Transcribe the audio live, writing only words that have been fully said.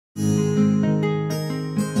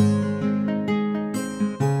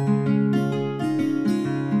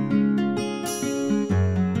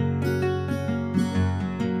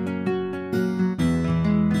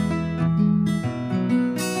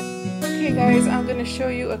guys, I'm going to show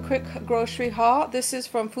you a quick grocery haul. This is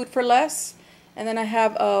from Food4Less, and then I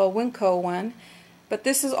have a Winco one. But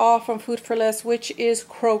this is all from Food4Less, which is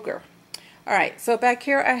Kroger. Alright, so back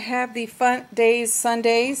here I have the Fun Days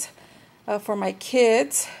Sundays for my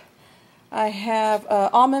kids. I have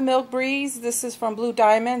Almond Milk Breeze. This is from Blue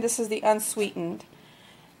Diamond. This is the unsweetened.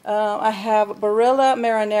 I have Barilla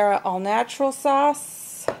Marinara All Natural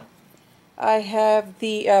Sauce. I have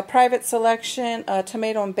the Private Selection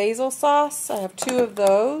Tomato and Basil Sauce. I have 2 of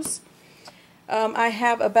those. I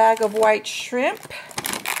have a bag of white shrimp.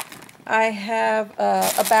 I have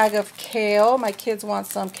a bag of kale. My kids want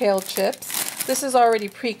some kale chips. This is already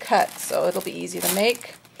pre-cut, so it'll be easy to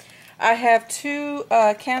make. I have 2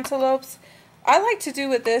 cantaloupes. I like to do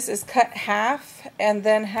with this is cut half and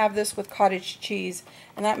then have this with cottage cheese,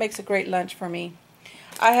 and that makes a great lunch for me.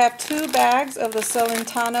 I have 2 bags of the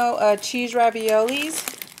Celentano cheese raviolis.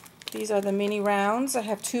 These are the mini rounds. I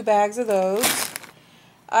have 2 bags of those.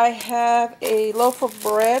 I have a loaf of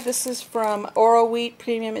bread. This is from Oro Wheat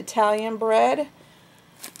Premium Italian Bread.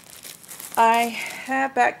 I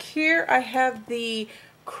have back here, I have the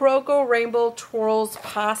Kroger Rainbow Twirls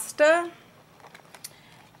Pasta.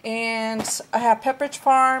 And I have Pepperidge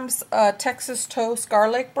Farms Texas Toast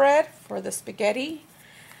Garlic Bread for the spaghetti.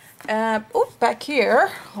 Back here,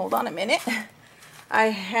 hold on a minute. I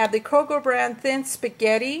have the Kroger brand thin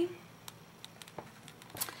spaghetti.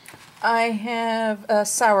 I have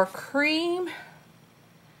sour cream.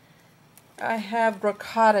 I have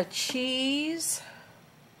ricotta cheese.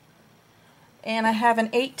 And I have an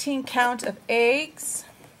 18 count of eggs.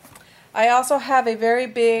 I also have a very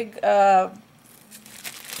big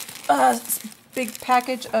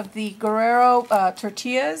package of the Guerrero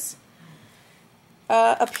tortillas.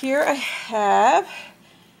 Up here I have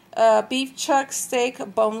beef chuck steak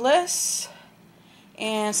boneless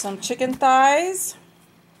and some chicken thighs.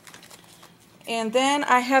 And then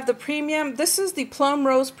I have the premium, this is the plum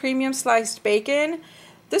roast premium sliced bacon.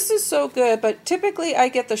 This is so good, but typically I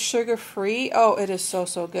get the sugar-free. Oh, it is so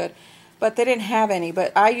good. But they didn't have any,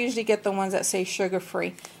 but I usually get the ones that say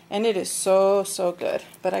sugar-free. And it is so good.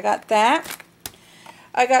 But I got that.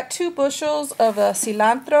 I got 2 bushels of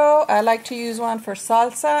cilantro. I like to use one for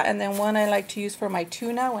salsa, and then one I like to use for my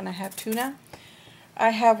tuna when I have tuna. I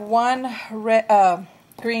have 1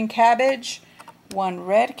 green cabbage, 1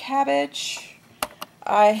 red cabbage.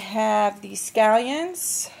 I have the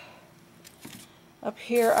scallions. Up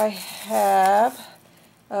here I have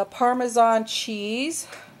Parmesan cheese.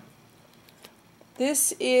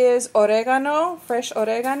 This is oregano, fresh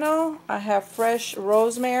oregano. I have fresh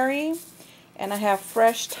rosemary. And I have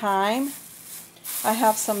fresh thyme. I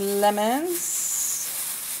have some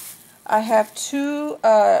lemons. I have 2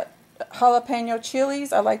 jalapeno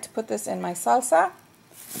chilies. I like to put this in my salsa.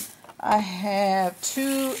 I have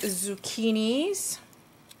 2 zucchinis.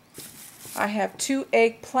 I have 2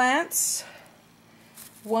 eggplants.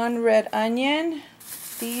 1 red onion.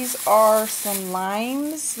 These are some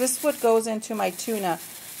limes. This is what goes into my tuna.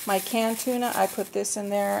 My canned tuna, I put this in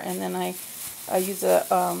there, and then I use a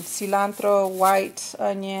cilantro, white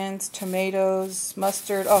onions, tomatoes,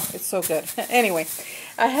 mustard. Oh, it's so good. Anyway,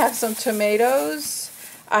 I have some tomatoes.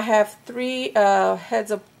 I have 3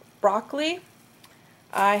 heads of broccoli.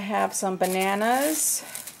 I have some bananas.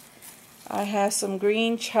 I have some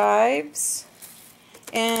green chives.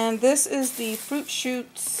 And this is the Fruit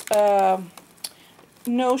Shoots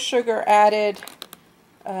no sugar added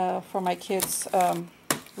for my kids'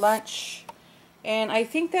 lunch. And I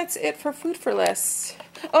think that's it for Food4Less.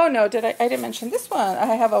 Oh no, I didn't mention this one.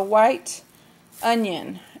 I have a white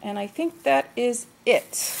onion, and I think that is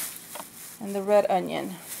it. And the red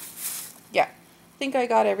onion. Yeah, I think I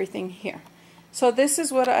got everything here. So this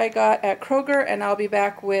is what I got at Kroger, and I'll be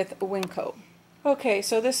back with Winco. Okay,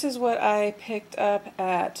 so this is what I picked up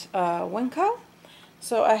at Winco.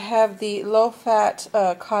 So I have the low-fat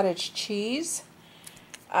cottage cheese.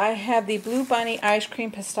 I have the Blue Bunny Ice Cream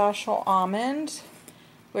Pistachio Almond,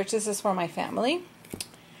 which this is for my family.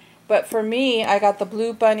 But for me, I got the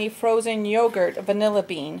Blue Bunny Frozen Yogurt Vanilla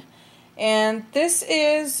Bean. And this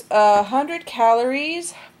is 100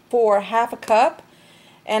 calories for half a cup.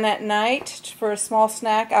 And at night, for a small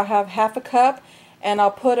snack, I'll have half a cup. And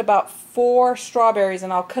I'll put about 4 strawberries.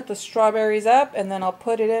 And I'll cut the strawberries up, and then I'll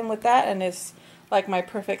put it in with that. And it's like my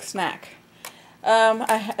perfect snack.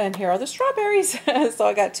 And here are the strawberries. So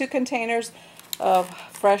I got 2 containers of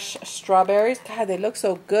fresh strawberries. God, they look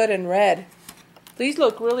so good and red. These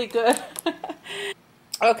look really good.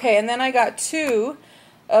 Okay, and then I got 2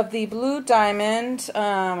 of the Blue Diamond.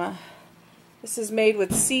 This is made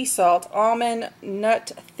with sea salt, almond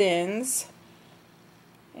nut thins.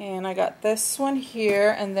 And I got this one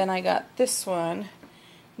here, and then I got this one,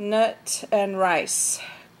 nut and rice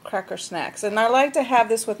cracker snacks. And I like to have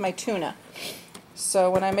this with my tuna. So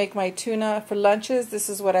when I make my tuna for lunches, this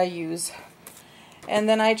is what I use. And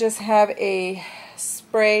then I just have a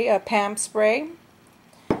spray, a Pam spray.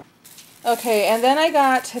 Okay, and then I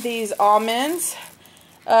got these almonds.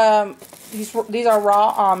 These are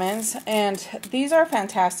raw almonds, and these are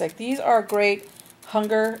fantastic. These are great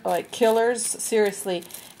hunger killers. Seriously,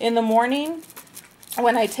 in the morning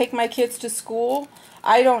when I take my kids to school,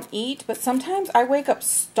 I don't eat, but sometimes I wake up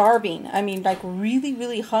starving. I mean, like really,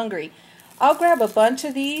 really hungry. I'll grab a bunch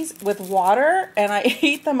of these with water, and I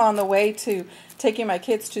eat them on the way to taking my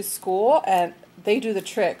kids to school, and they do the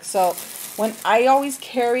trick. So when I always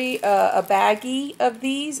carry a baggie of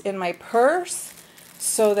these in my purse,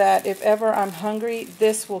 so that if ever I'm hungry,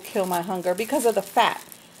 this will kill my hunger because of the fat.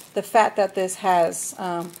 The fat that this has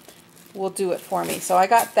will do it for me. So I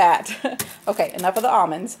got that. Okay, enough of the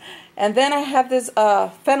almonds. And then I have this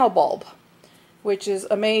fennel bulb, which is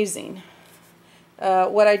amazing.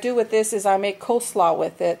 What I do with this is I make coleslaw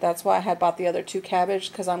with it. That's why I had bought the other 2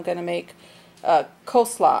 cabbage, because I'm going to make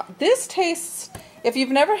coleslaw. This tastes, if you've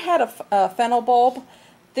never had a fennel bulb,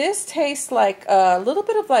 this tastes like a little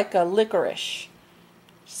bit of like a licorice.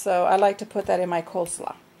 So I like to put that in my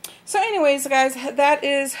coleslaw. So anyways, guys, that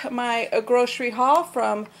is my grocery haul.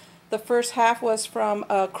 From the first half was from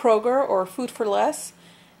Kroger or Food4Less,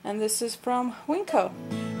 and this is from Winco.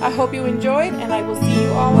 I hope you enjoyed, and I will see you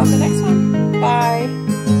all on the next one. Bye.